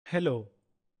Hello,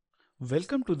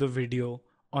 welcome to the video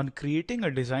on creating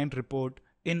a design report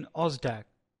in Osdag.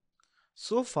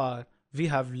 So far, we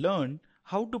have learned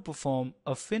how to perform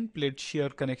a fin plate shear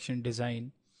connection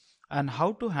design and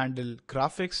how to handle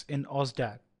graphics in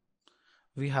Osdag.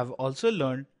 We have also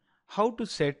learned how to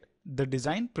set the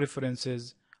design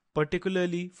preferences,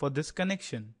 particularly for this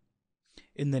connection.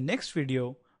 In the next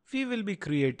video, we will be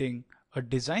creating a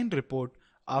design report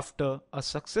after a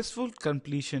successful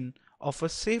completion of a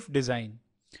safe design,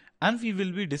 and we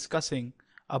will be discussing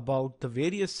about the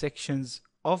various sections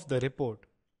of the report.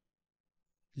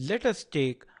 Let us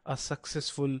take a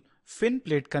successful fin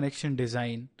plate connection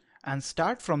design and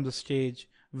start from the stage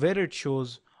where it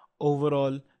shows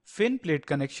overall fin plate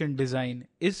connection design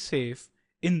is safe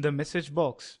in the message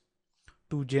box.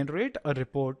 To generate a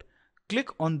report, click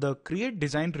on the Create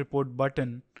Design Report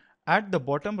button at the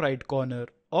bottom right corner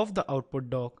of the output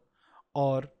dock,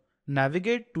 or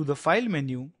navigate to the File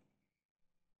menu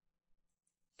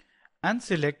and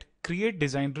select Create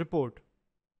Design Report.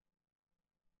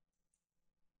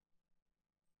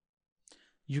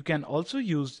 You can also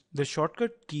use the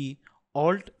shortcut key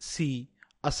Alt-C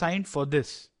assigned for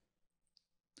this.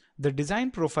 The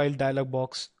Design Profile dialog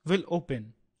box will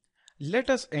open. Let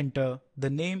us enter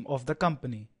the name of the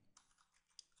company.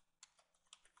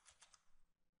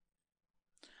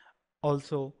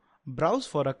 Also, browse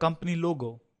for a company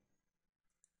logo.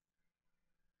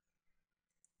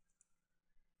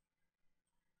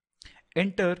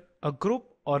 Enter a group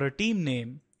or a team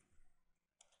name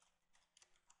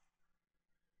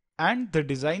and the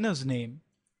designer's name.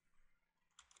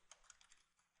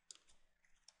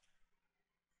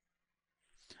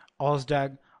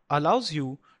 Osdag allows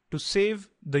you to save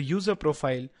the user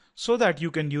profile so that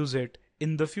you can use it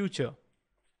in the future.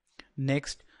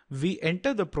 Next, we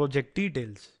enter the project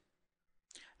details.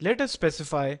 Let us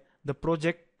specify the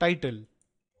project title.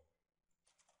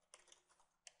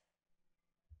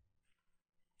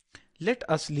 Let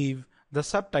us leave the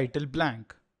subtitle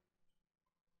blank.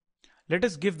 Let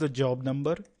us give the job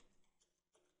number.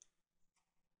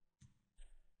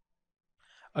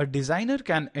 A designer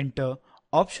can enter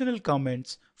optional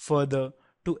comments further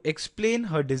to explain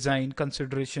her design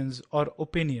considerations or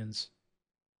opinions.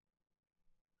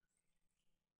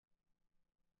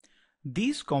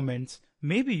 These comments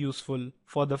may be useful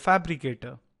for the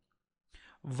fabricator.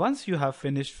 Once you have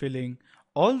finished filling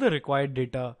all the required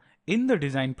data in the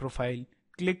design profile,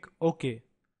 click OK.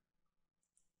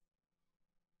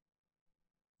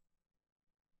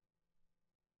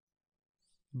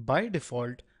 By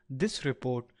default, this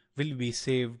report will be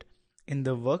saved in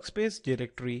the workspace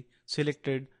directory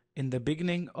selected in the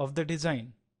beginning of the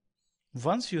design.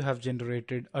 Once you have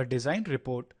generated a design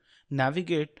report,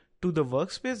 navigate to the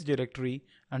workspace directory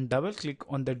and double-click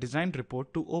on the design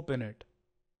report to open it.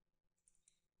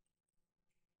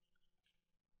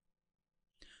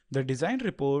 The design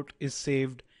report is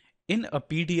saved in a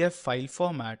PDF file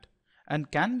format and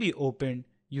can be opened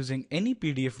using any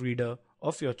PDF reader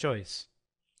of your choice.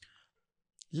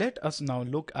 Let us now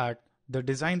look at the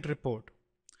design report.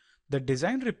 The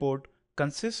design report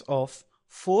consists of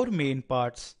 4 main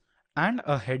parts and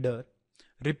a header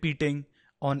repeating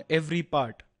on every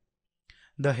part.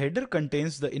 The header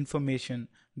contains the information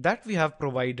that we have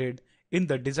provided in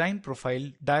the design profile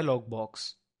dialog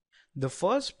box. The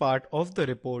first part of the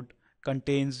report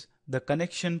contains the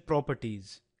connection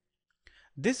properties.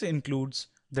 This includes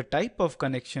the type of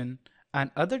connection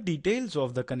and other details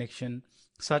of the connection,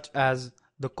 such as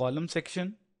the column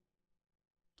section,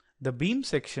 the beam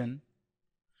section,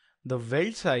 the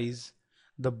weld size,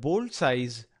 the bolt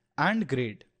size, and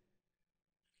grade.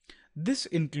 This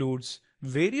includes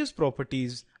various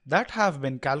properties that have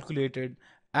been calculated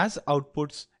as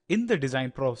outputs in the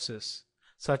design process,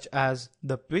 such as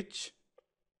the pitch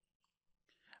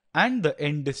and the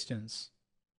end distance.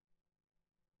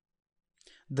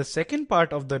 The second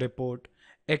part of the report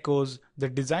echoes the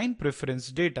design preference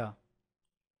data.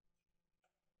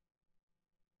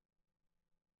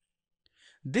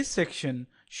 This section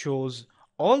shows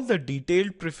all the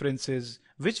detailed preferences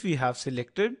which we have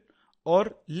selected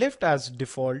or left as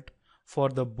default for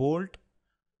the bolt,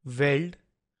 weld,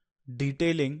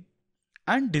 detailing,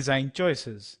 and design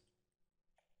choices.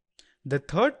 The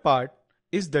third part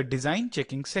is the design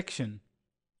checking section.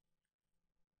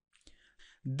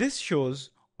 This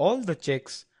shows all the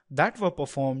checks that were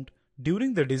performed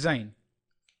during the design.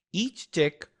 Each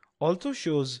check also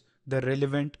shows the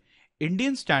relevant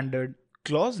Indian Standard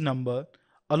clause number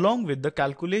along with the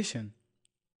calculation.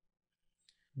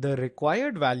 The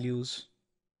required values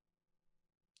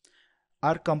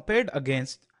are compared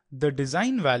against the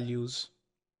design values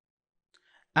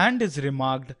and is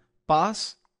remarked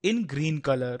pass in green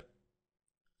color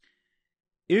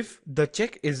if the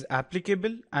check is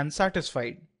applicable and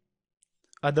satisfied.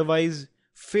 Otherwise,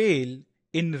 fail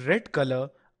in red color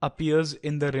appears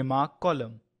in the remark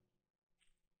column.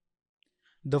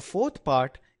 The fourth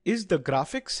part is the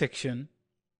graphics section.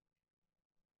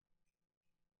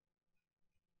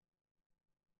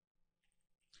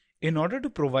 In order to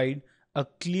provide a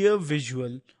clear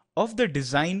visual of the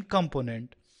design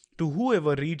component to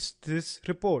whoever reads this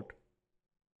report.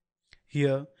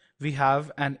 Here we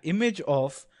have an image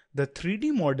of the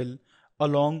 3D model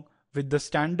along with the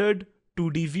standard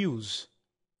 2D views,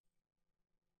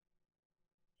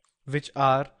 which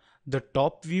are the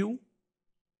top view,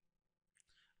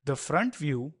 the front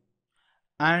view,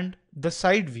 and the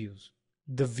side views.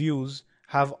 The views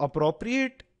have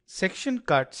appropriate section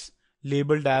cuts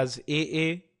labeled as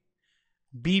AA,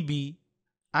 BB,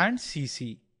 and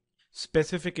CC.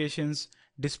 Specifications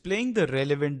displaying the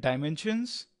relevant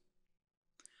dimensions,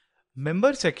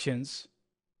 member sections,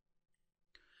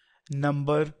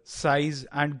 number, size,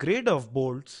 and grade of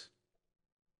bolts,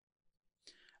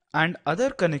 and other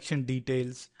connection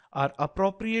details are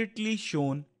appropriately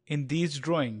shown in these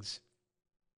drawings.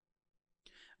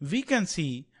 We can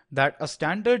see that a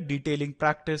standard detailing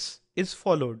practice is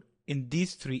followed in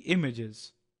these three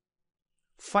images.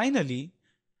 Finally,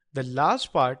 the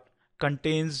last part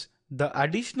contains the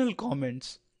additional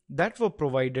comments that were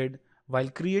provided while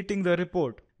creating the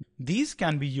report. These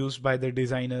can be used by the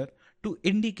designer to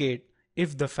indicate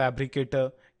if the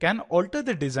fabricator can alter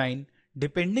the design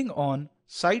depending on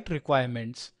site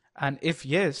requirements, and if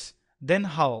yes, then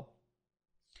how.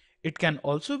 It can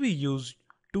also be used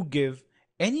to give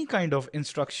any kind of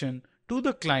instruction to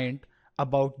the client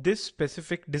about this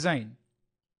specific design.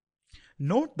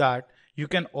 Note that you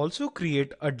can also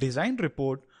create a design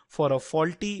report for a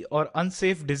faulty or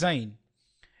unsafe design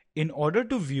in order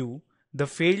to view the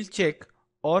failed check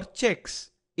or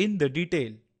checks in the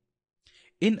detail.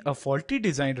 In a faulty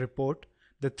design report,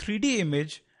 the 3D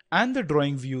image and the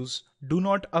drawing views do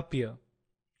not appear.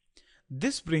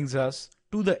 This brings us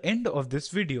to the end of this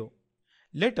video.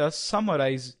 Let us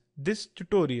summarize this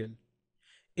tutorial.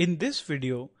 In this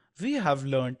video, we have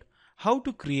learned how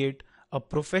to create a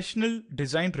professional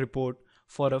design report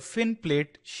for a fin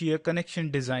plate shear connection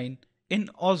design in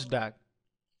Osdag.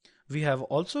 We have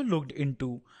also looked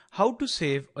into how to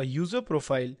save a user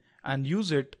profile and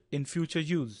use it in future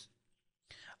use.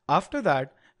 After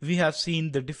that, we have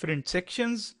seen the different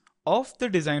sections of the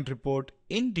design report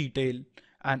in detail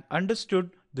and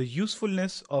understood the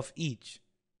usefulness of each.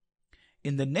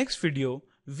 In the next video,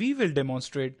 we will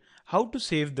demonstrate how to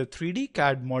save the 3D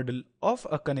CAD model of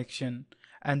a connection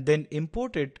and then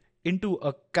import it into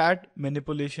a CAD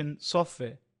manipulation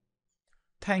software.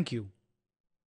 Thank you.